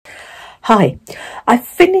Hi, I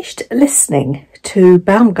finished listening to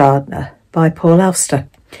Baumgartner by Paul Auster.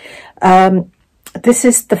 This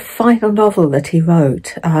is the final novel that he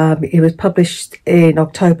wrote. It was published in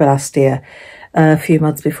October last year, a few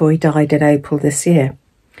months before he died in April this year.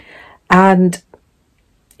 And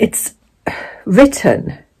it's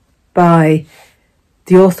written by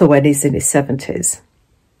the author when he's in his 70s.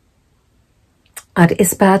 And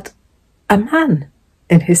it's about a man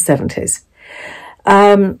in his 70s.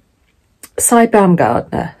 Cy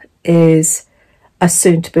Baumgartner is a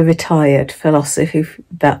soon-to-be retired philosophy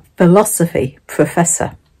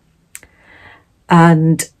professor.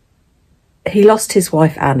 And he lost his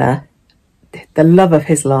wife Anna, the love of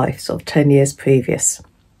his life, sort of 10 years previous.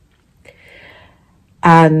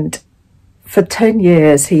 And for 10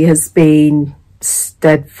 years he has been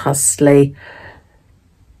steadfastly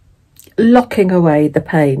locking away the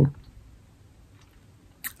pain.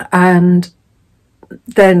 And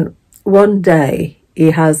then one day he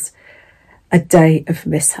has a day of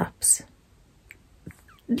mishaps.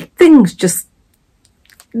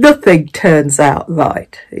 Nothing turns out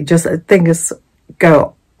right. Things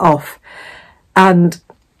go off. And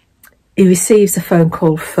he receives a phone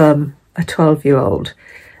call from a 12-year-old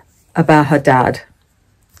about her dad.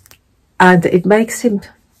 And it makes him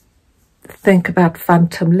think about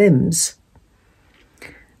phantom limbs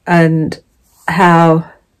and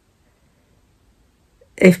how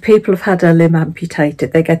if people have had a limb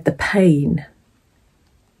amputated, they get the pain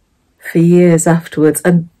for years afterwards.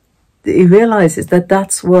 And he realises that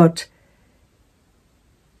that's what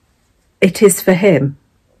it is for him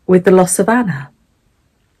with the loss of Anna.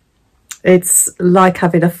 It's like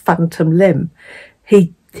having a phantom limb.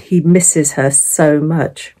 He misses her so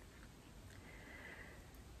much.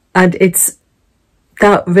 And it's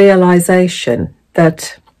that realisation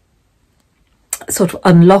that sort of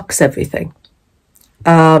unlocks everything.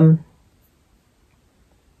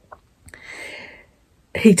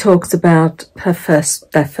 He talks about their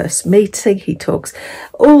first meeting. He talks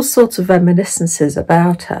all sorts of reminiscences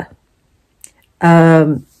about her,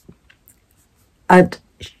 and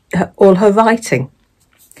all her writing,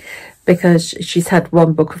 because she's had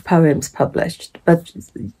one book of poems published, but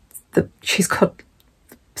she's got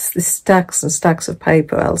stacks and stacks of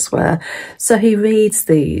paper elsewhere. So he reads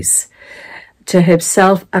these to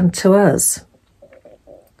himself and to us.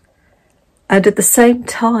 And at the same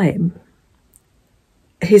time,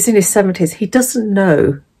 he's in his 70s. He doesn't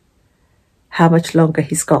know how much longer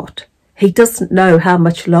he's got. He doesn't know how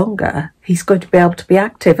much longer he's going to be able to be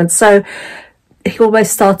active. And so he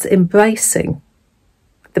almost starts embracing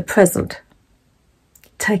the present,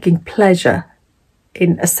 taking pleasure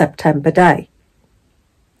in a September day.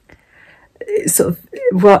 Sort of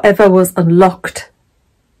whatever was unlocked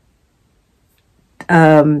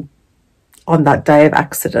on that day of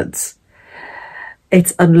accidents,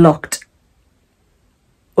 it's unlocked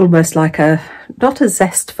almost like not a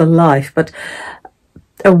zest for life, but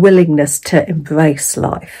a willingness to embrace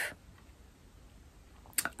life.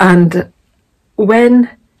 And when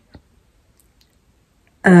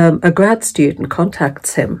a grad student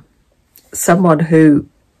contacts him, someone who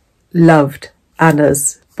loved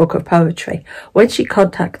Anna's book of poetry, when she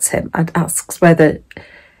contacts him and asks whether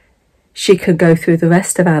she can go through the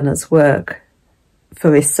rest of Anna's work for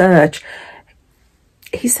research,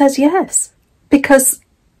 he says yes, because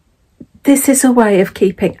this is a way of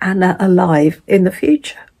keeping Anna alive in the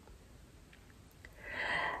future.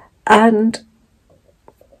 And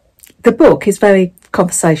the book is very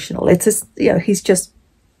conversational. It's just, he's just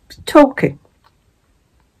talking.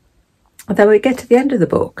 And then we get to the end of the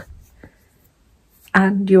book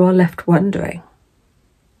and you are left wondering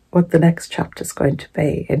what the next chapter is going to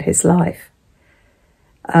be in his life.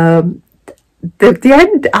 The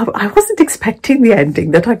end, I wasn't expecting the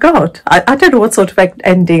ending that I got. I don't know what sort of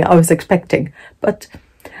ending I was expecting, but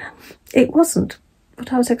it wasn't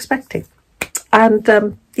what I was expecting.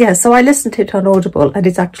 And yeah, so I listened to it on Audible, and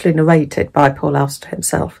it's actually narrated by Paul Auster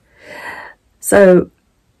himself. So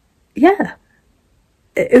yeah,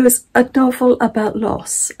 it was a novel about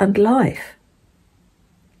loss and life.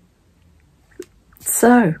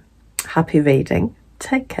 So happy reading.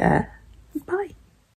 Take care.